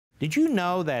Did you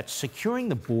know that securing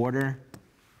the border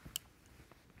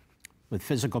with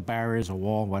physical barriers, a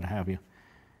wall, what have you,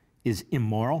 is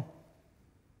immoral?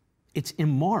 It's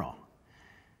immoral.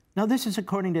 Now, this is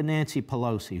according to Nancy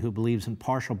Pelosi, who believes in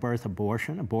partial birth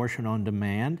abortion, abortion on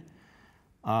demand.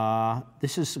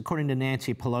 This is according to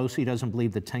Nancy Pelosi, who doesn't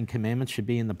believe the Ten Commandments should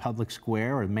be in the public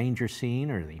square, or the manger scene,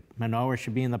 or the menorah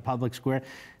should be in the public square.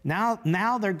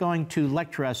 Now they're going to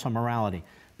lecture us on morality.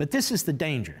 But this is the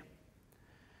danger.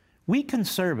 We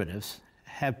conservatives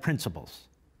have principles.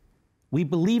 We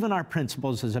believe in our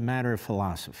principles as a matter of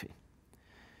philosophy.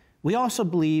 We also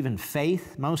believe in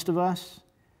faith, most of us,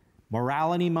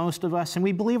 morality, most of us, and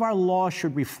we believe our law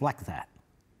should reflect that.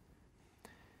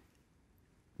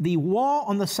 The wall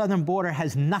on the southern border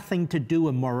has nothing to do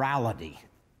with morality,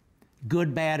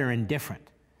 good, bad, or indifferent.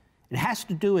 It has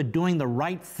to do with doing the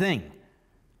right thing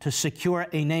to secure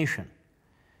a nation.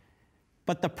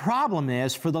 But the problem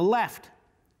is for the left.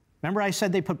 Remember I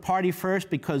said they put party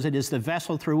first because it is the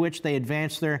vessel through which they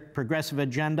advance their progressive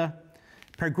agenda?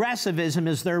 Progressivism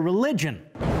is their religion.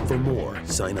 For more,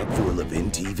 sign up for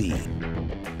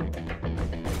LevinTV.